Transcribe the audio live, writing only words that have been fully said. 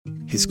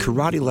His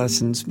karate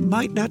lessons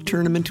might not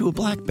turn him into a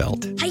black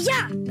belt.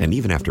 Hi-ya! And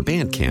even after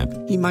band camp,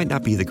 he might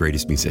not be the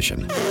greatest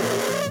musician.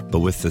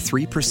 But with the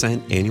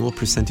 3% annual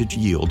percentage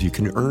yield you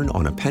can earn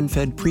on a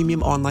PenFed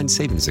premium online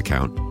savings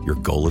account, your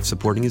goal of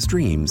supporting his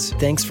dreams...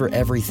 Thanks for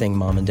everything,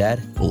 Mom and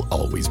Dad. ...will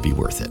always be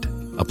worth it.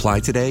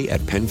 Apply today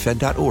at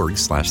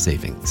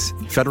PenFed.org/savings.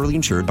 Federally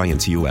insured by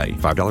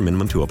NCUA. $5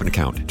 minimum to open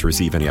account. To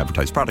receive any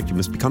advertised product, you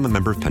must become a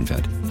member of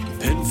PenFed.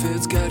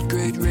 PenFed's got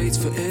great rates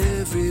for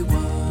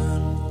everyone.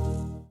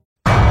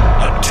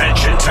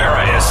 Attention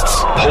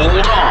terrorists,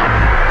 hold on.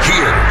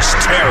 Here's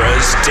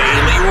Tara's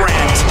Daily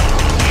Rant.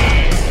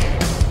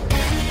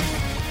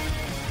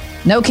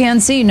 No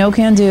can see, no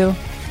can do.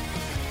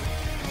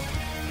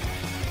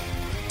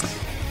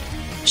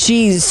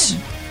 She's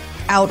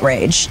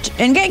outraged.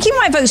 And keep in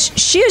mind, folks,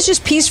 she is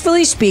just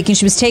peacefully speaking.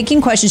 She was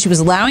taking questions. She was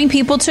allowing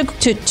people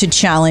to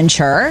challenge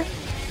her.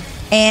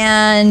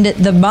 And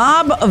the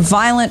mob of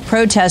violent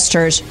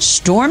protesters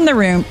stormed the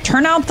room,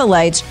 turned out the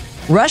lights,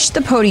 rushed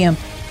the podium,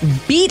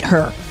 beat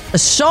her,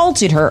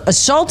 assaulted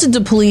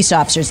the police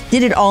officers,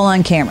 did it all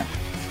on camera.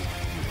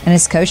 And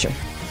it's kosher.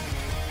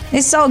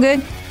 It's all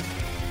good.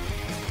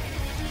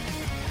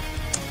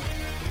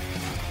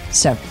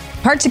 So,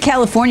 parts of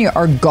California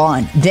are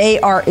gone. They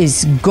are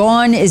as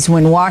gone as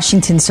when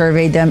Washington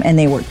surveyed them, and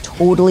they were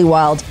totally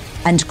wild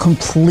and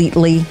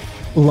completely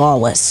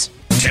lawless.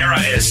 Tara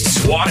is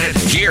swatted.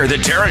 Hear the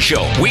Tara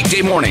Show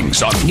weekday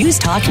mornings on News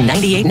Talk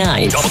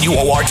 98.9.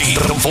 WORD,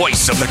 the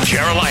voice of the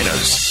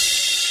Carolinas.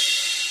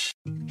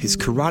 His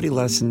karate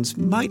lessons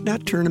might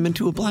not turn him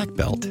into a black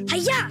belt.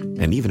 Hi-ya!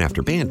 And even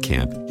after band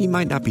camp, he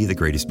might not be the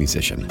greatest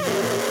musician.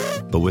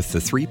 But with the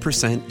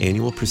 3%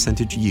 annual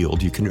percentage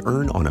yield you can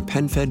earn on a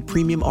PenFed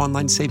premium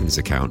online savings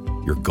account,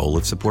 your goal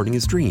of supporting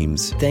his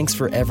dreams... Thanks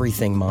for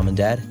everything, Mom and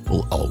Dad.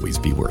 ...will always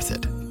be worth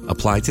it.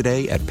 Apply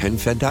today at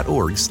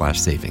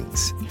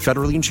PenFed.org/savings.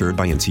 Federally insured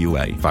by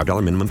NCUA.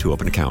 $5 minimum to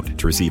open account.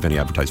 To receive any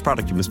advertised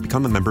product, you must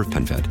become a member of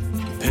PenFed.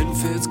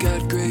 PenFed's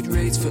got great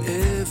rates for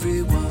everyone.